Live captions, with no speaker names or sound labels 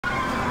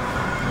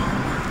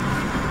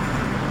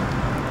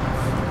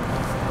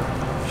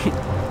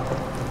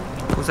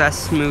Was that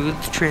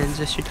smooth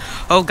transition?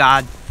 Oh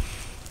god.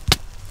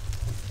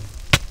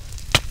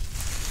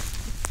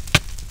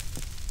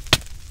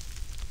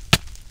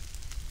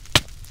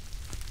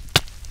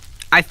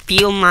 I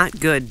feel not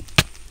good.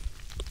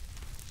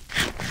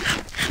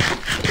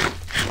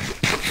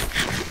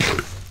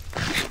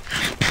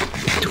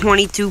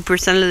 %22 of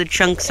the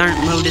chunks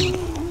aren't loaded.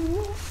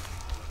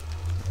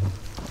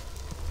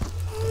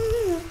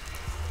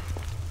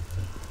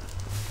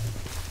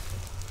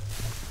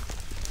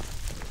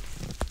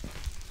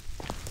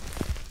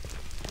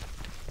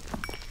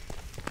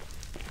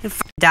 If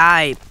I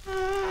die,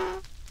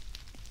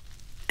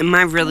 am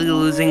I really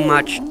losing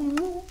much?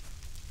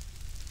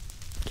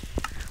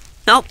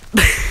 Nope.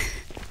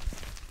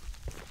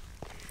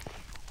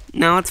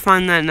 Now let's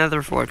find that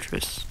nether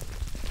fortress.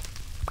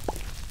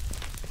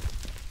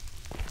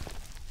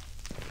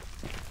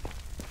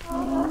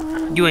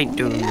 You ain't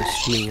doing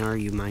this to me, are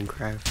you,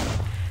 Minecraft?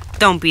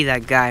 Don't be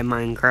that guy,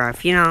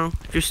 Minecraft, you know?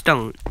 Just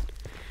don't.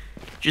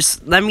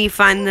 Just let me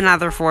find the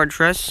nether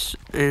fortress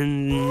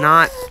and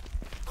not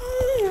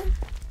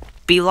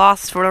be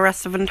lost for the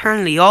rest of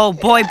eternity. Oh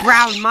boy,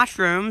 brown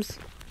mushrooms!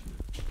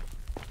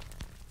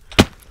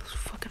 Those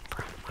fucking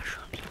brown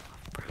mushrooms.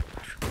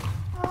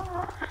 I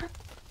love brown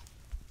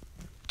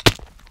mushrooms.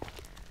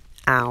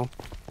 Ow.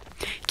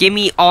 Give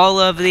me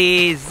all of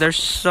these. They're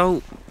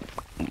so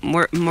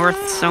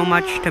worth so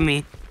much to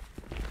me.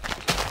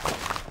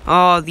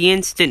 Oh, the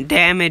instant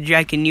damage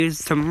I can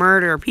use to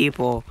murder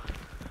people.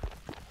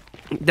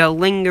 The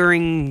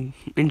lingering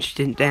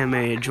instant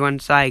damage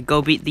once I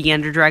go beat the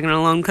Ender Dragon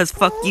alone, cause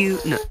fuck you.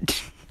 No.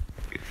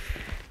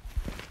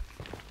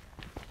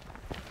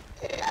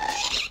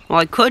 Well,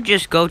 I could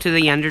just go to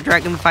the Ender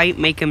Dragon fight,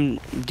 make him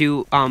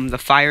do the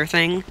fire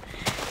thing,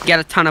 get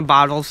a ton of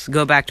bottles,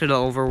 go back to the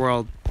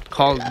overworld,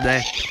 call it a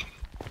day.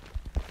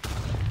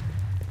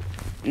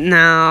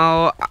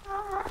 Now,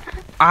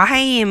 I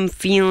am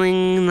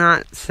feeling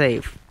not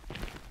safe.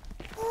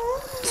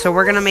 So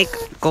we're gonna make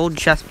gold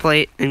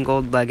chestplate and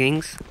gold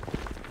leggings.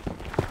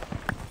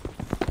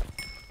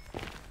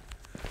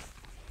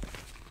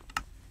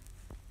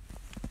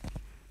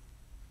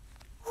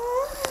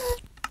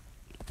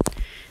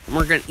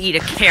 We're gonna eat a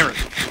carrot.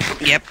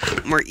 Yep,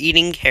 we're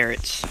eating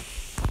carrots.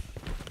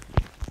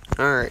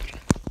 Alright.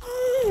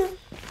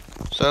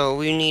 So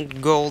we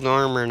need gold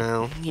armor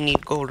now. You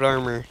need gold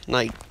armor,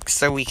 like,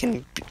 so we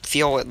can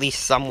feel at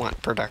least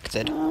somewhat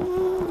protected.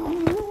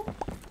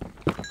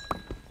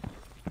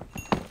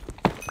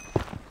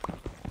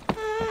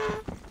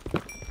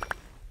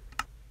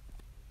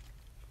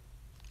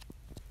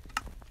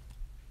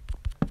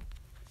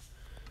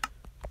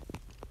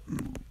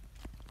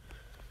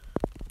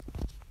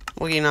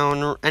 Well, you know,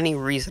 in any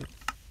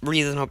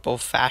reasonable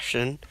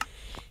fashion,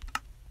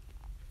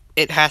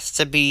 it has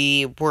to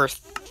be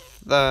worth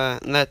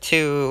the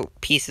 2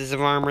 pieces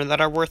of armor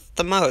that are worth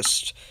the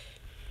most.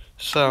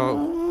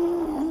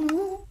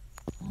 So,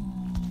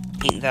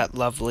 ain't that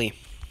lovely?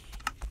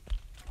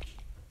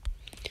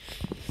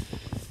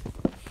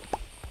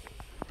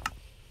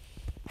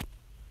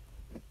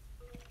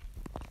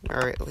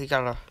 Alright, we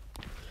gotta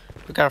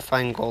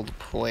find gold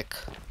quick.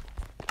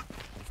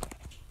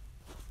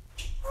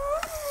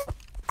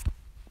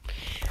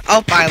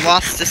 Oh, I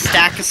lost a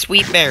stack of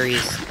sweet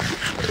berries.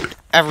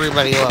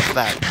 Everybody loved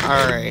that.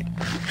 Alright.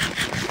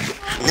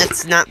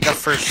 That's not the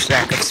first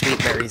stack of sweet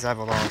berries I've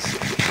lost.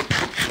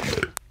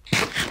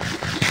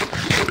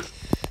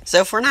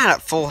 So if we're not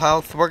at full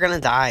health, we're gonna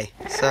die.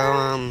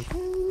 So,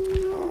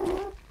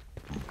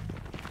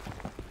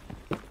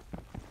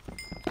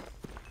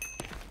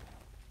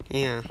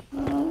 yeah.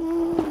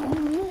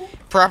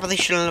 Probably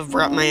shouldn't have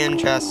brought my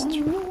end chest.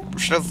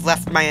 Should have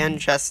left my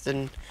end chest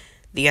in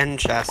the end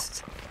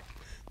chest.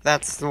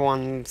 That's the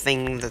one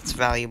thing that's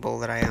valuable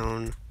that I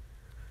own.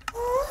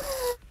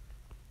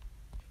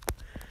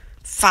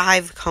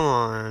 5, come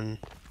on.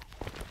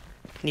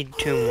 Need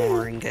 2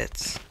 more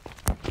ingots.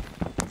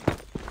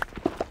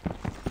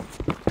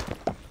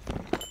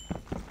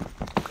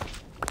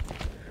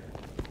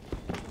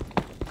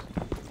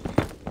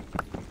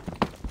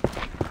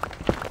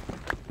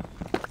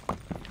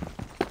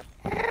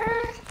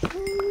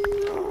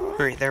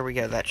 Alright, there we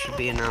go. That should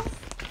be enough.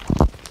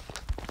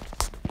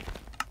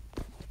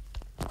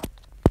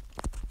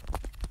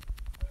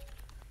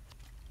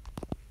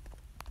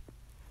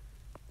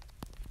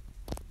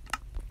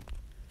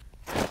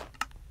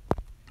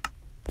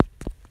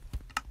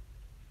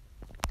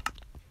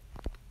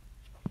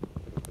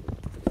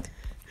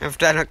 I've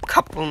done a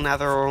couple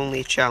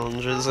nether-only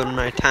challenges in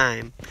my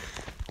time,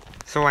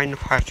 so I know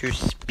how to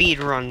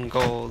speedrun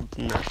gold.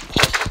 No.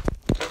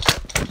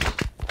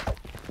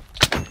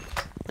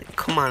 Like,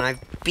 come on, I've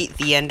beat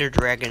the Ender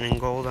Dragon in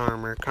gold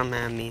armor. Come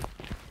at me.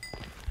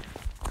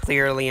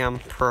 Clearly, I'm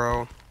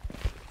pro.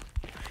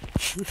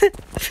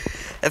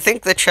 I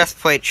think the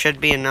chestplate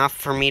should be enough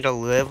for me to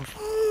live.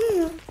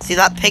 See,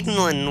 that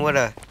piglin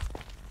would've...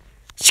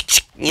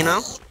 You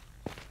know?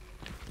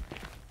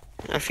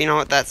 If you know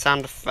what that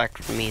sound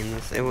effect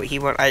means, I would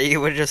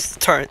just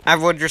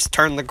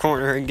turn the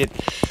corner and get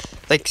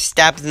like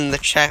stabs in the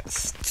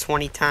chest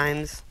 20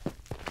 times.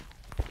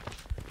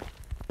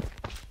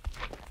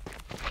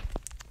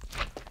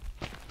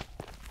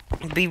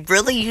 It'd be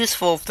really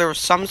useful if there was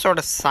some sort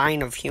of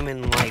sign of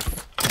human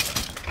life.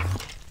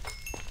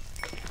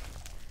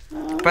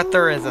 But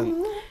there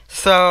isn't.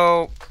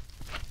 So...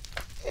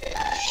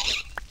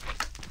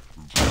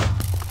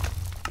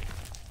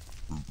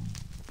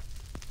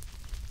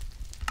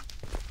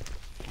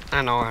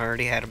 I know, I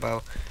already had a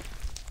bow.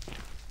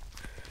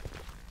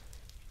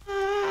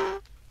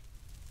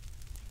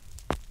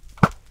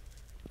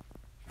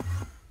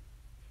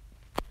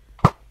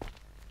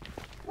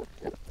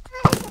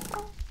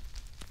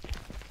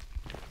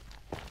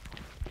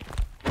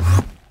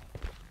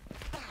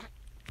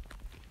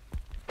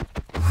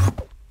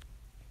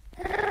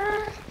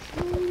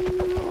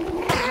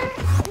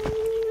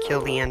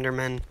 Kill the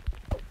Enderman.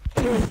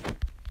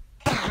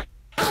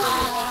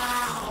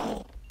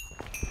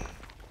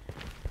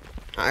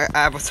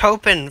 I was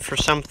hoping for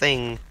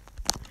something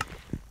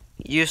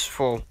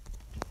useful,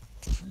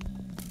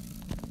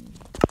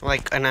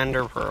 like an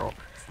ender pearl,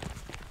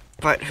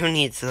 but who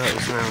needs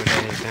those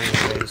nowadays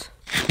anyways?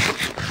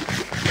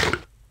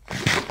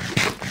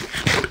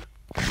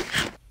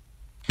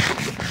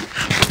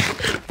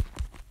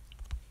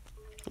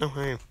 Oh,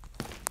 hey.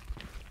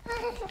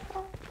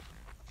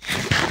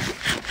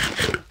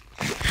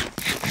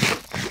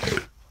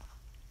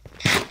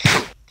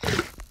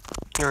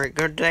 Alright,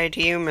 good day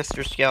to you,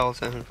 Mr.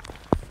 Skeleton.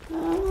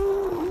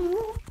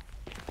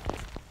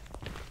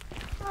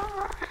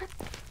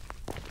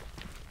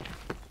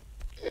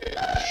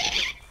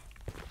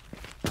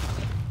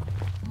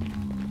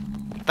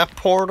 The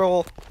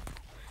portal.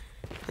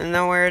 I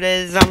know where it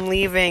is. I'm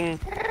leaving.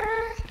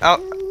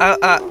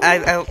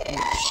 I'll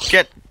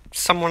get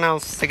someone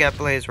else to get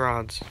blaze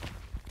rods.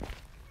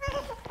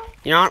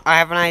 You know what? I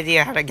have an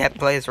idea how to get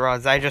blaze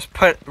rods. I just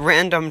put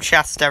random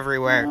chests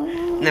everywhere.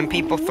 And then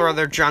people throw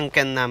their junk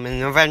in them.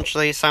 And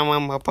eventually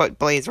someone will put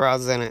blaze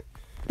rods in it.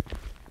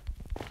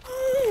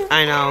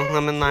 I know.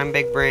 Lemon lime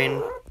big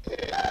brain.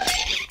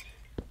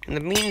 In the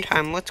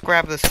meantime, let's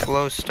grab this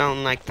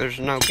glowstone like there's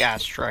no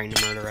gas trying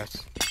to murder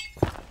us.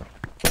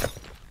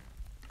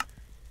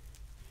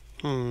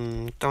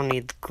 Don't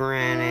need the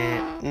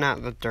granite.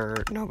 Not the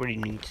dirt. Nobody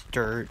needs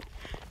dirt.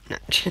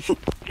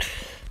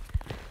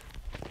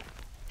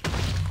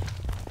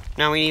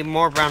 Now we need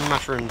more brown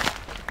mushrooms.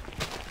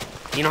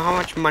 You know how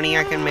much money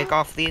I can make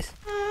off these?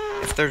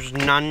 If there's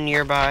none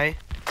nearby.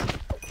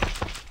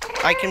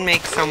 I can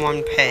make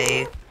someone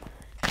pay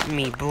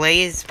me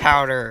blaze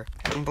powder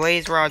and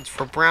blaze rods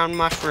for brown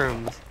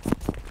mushrooms.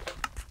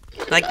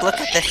 Like, look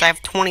at this. I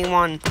have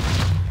 21.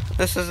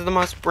 This is the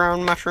most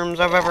brown mushrooms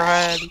I've ever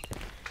had.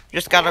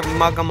 Just gotta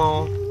mug them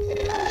all.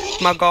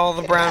 Mug all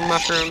the brown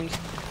mushrooms.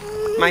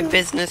 My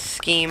business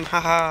scheme,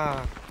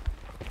 haha.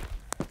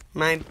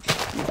 My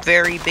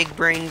very big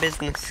brain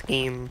business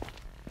scheme.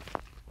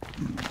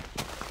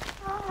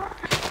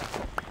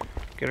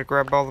 Gotta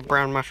grab all the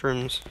brown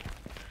mushrooms.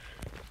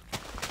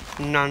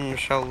 None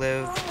shall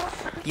live.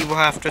 You will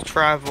have to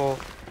travel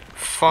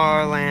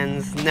far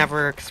lands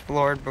never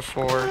explored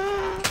before.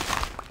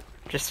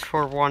 Just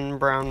for one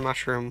brown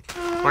mushroom.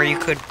 Or you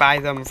could buy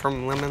them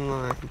from Lemon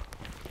Lime.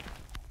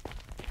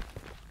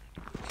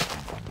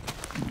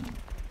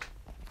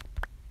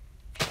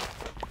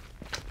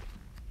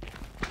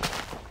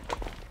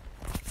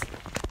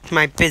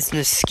 My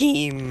business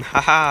scheme,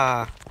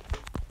 haha.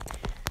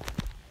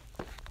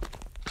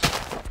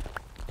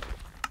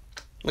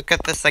 Look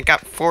at this, I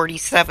got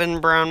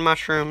 47 brown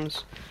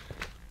mushrooms.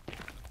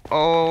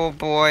 Oh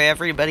boy,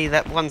 everybody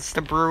that wants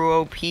to brew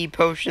OP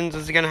potions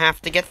is gonna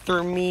have to get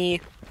through me.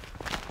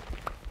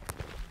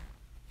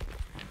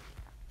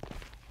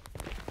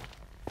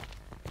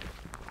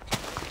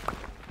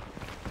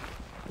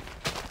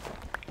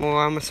 Well,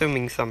 I'm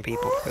assuming some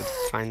people could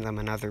find them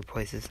in other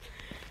places.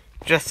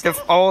 Just if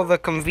all the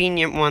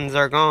convenient ones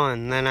are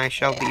gone, then I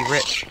shall be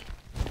rich.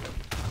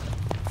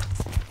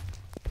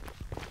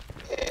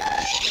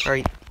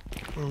 Alright.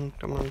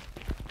 Come on.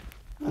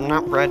 I'm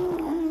not red.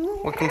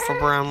 Looking for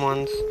brown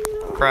ones.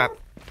 Crap.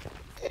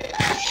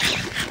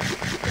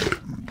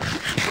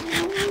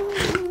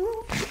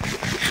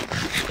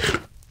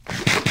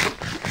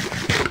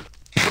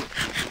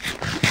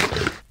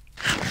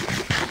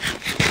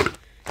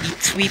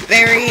 Eat sweet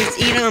berries!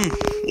 Eat them!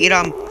 Eat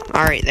them!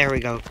 Alright, there we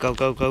go. Go,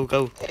 go, go,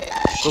 go.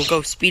 Go,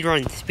 go, speed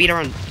run, speed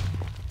run.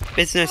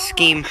 Business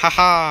scheme,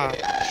 haha.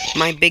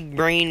 My big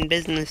brain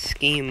business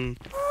scheme.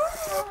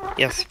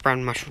 Yes,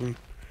 brown mushroom.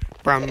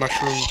 Brown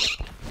mushroom.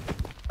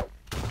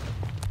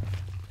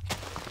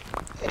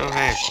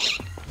 Okay.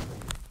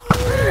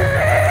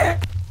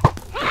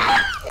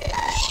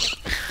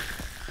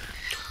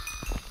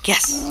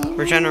 Yes,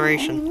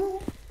 regeneration.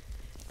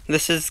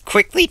 This is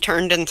quickly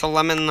turned into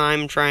lemon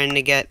lime trying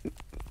to get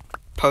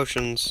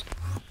potions.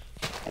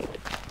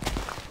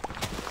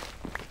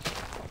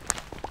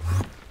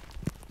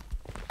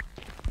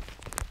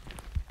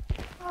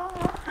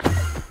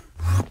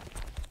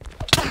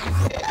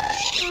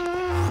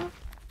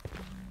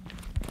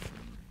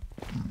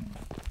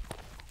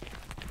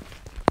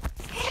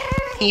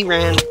 He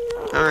ran.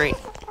 Alright.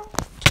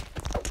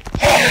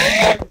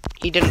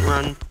 He didn't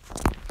run.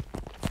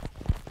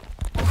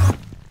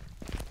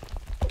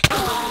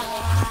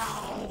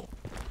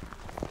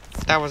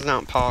 That was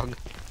not Pog.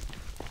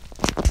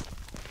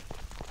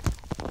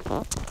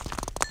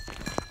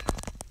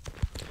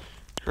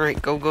 Alright,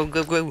 go, go,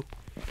 go, go.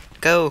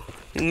 Go.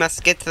 We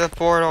must get to the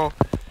portal.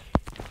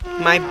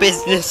 My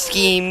business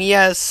scheme,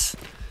 yes.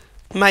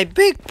 My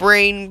big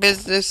brain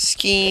business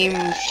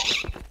scheme.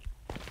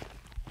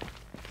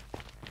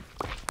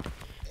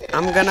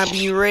 I'm gonna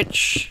be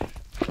rich.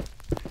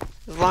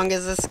 As long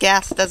as this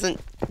gas doesn't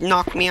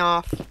knock me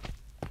off.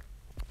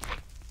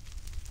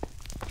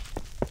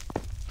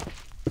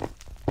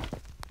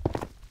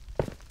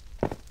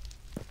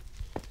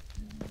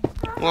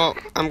 Well,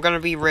 I'm gonna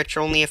be rich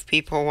only if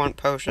people want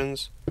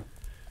potions.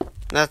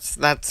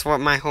 That's what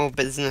my whole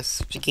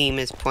business scheme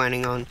is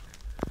planning on.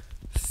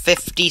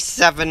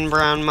 57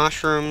 brown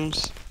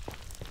mushrooms.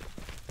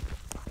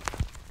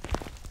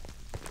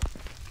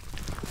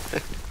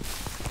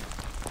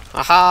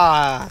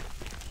 Aha!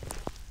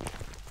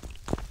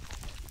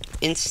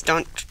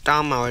 Instant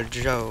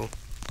damage.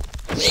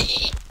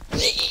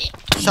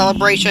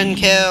 Celebration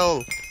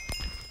kill!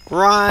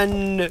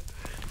 Run!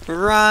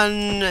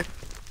 Run!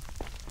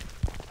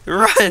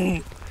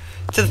 Run!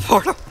 To the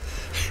portal!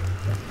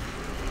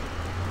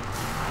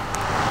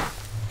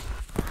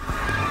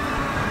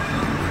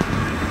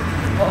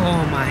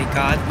 Oh my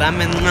god,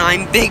 lemon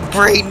lime big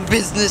brain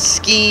business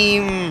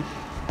scheme!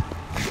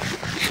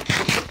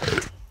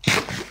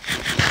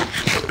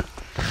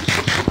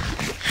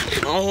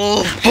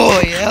 Oh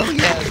boy, hell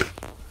yeah!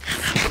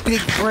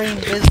 Big brain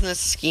business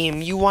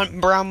scheme. You want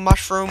brown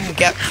mushroom?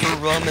 Get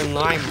through lemon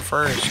lime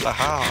first.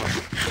 Aha.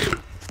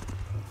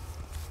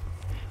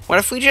 What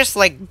if we just,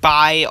 like,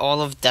 buy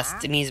all of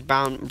Destiny's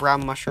brown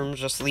mushrooms,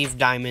 just leave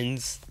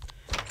diamonds?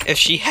 If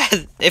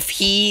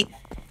he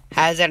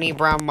has any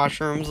brown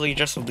mushrooms, we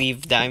just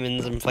leave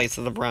diamonds in place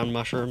of the brown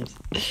mushrooms.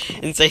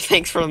 And say,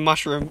 thanks for the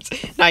mushrooms.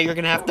 Now you're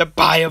gonna have to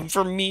buy them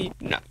from me.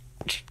 No.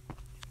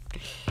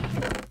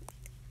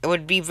 It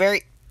would be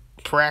very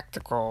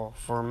practical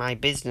for my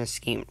business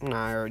scheme. No,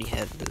 I already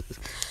had this.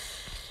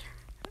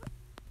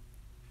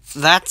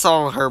 That's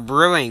all her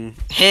brewing.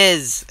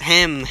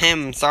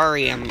 Him.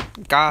 Sorry,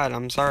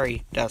 I'm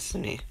sorry,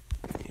 Destiny.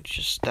 It's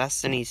just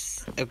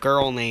Destiny's a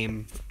girl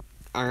name.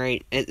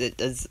 Alright,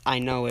 it is, I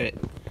know it.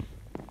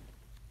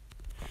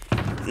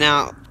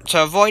 Now,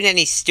 to avoid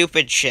any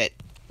stupid shit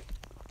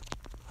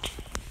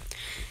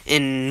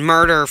and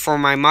murder for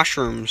my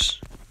mushrooms,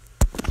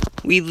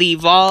 we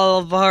leave all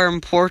of our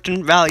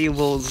important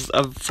valuables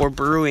for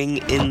brewing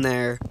in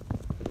there.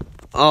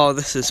 Oh,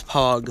 this is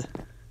Pog.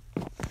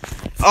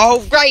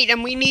 Oh, right,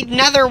 and we need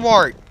nether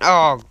wart.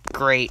 Oh,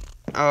 great.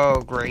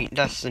 Oh, great.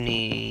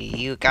 Destiny,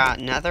 you got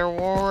nether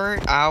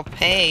wart? I'll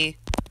pay.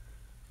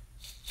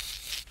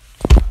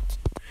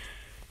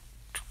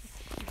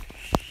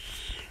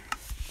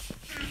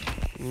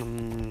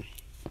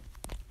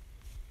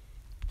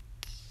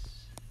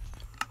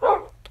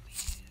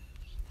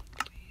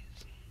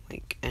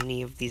 Like,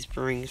 any of these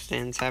brewing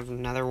stands have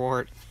nether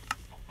wart.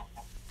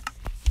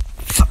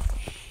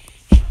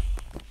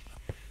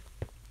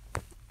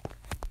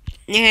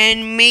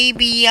 And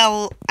maybe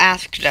I'll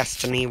ask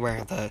Destiny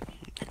where the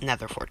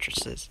nether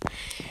fortress is.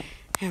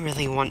 I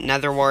really want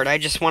nether wart. I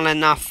just want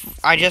enough.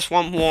 I just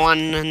want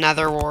one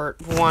nether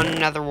wart. One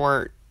nether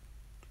wart.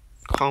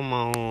 Come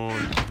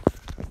on.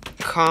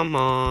 Come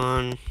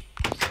on.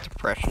 It's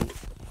depression.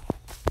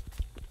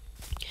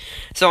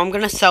 So I'm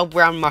gonna sell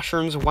brown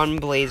mushrooms, 1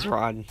 blaze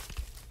rod.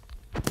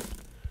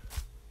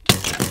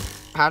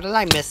 How did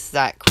I miss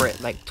that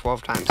crit like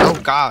 12 times?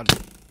 Oh god.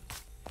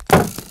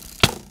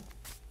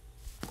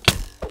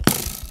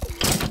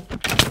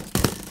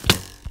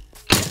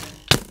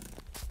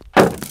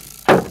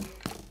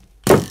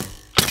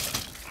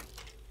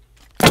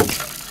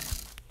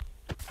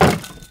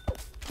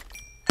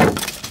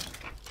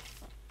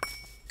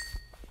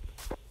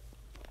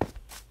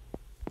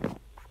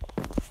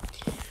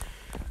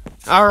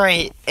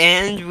 Alright,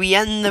 and we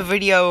end the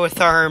video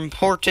with our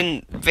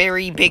important,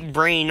 very big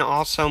brain,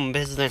 awesome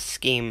business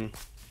scheme.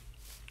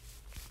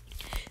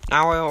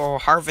 Now I will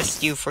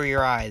harvest you for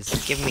your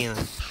eyes. Give me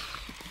them.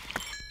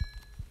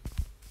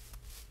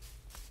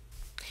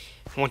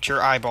 I want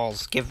your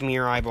eyeballs. Give me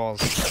your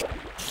eyeballs.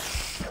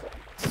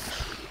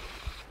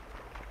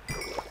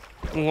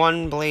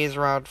 1 blaze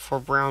rod for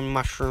brown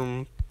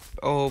mushroom.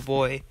 Oh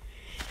boy.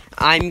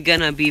 I'm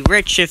gonna be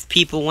rich if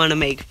people want to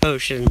make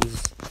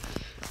potions.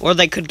 Or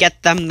they could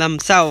get them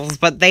themselves,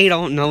 but they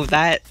don't know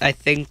that. I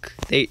think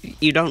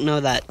you don't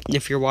know that.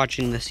 If you're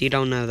watching this, you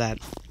don't know that.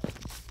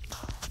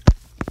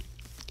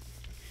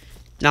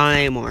 Not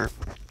anymore.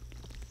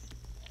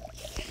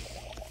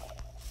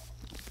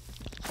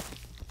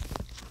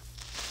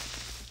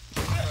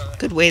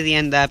 Good way to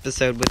end the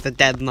episode with a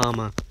dead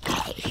llama.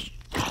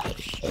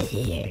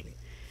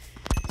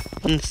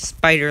 And the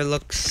spider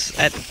looks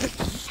at the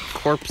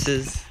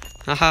corpses.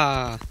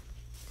 Haha.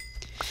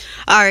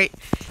 Alright.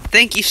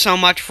 Thank you so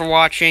much for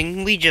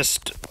watching. We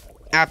just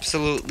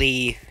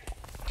absolutely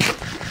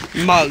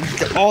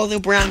mugged all the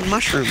brown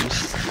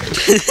mushrooms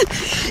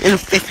in a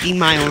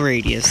 50-mile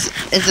radius.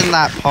 Isn't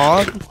that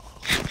pog?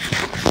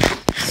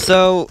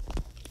 So,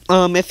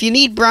 if you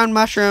need brown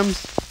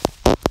mushrooms,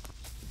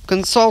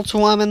 consult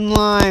Lemon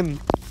Lime.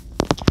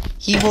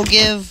 He will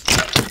give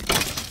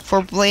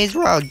for Blaze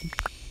Rod,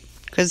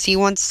 because he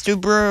wants to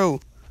brew.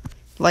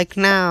 Like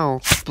now.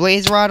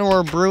 Blaze Rod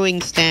or a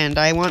brewing stand.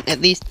 I want at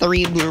least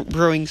 3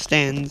 brewing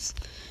stands.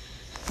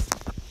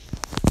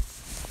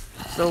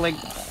 So, like,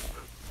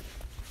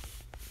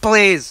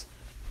 please,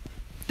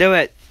 do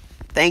it.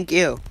 Thank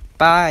you.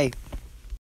 Bye.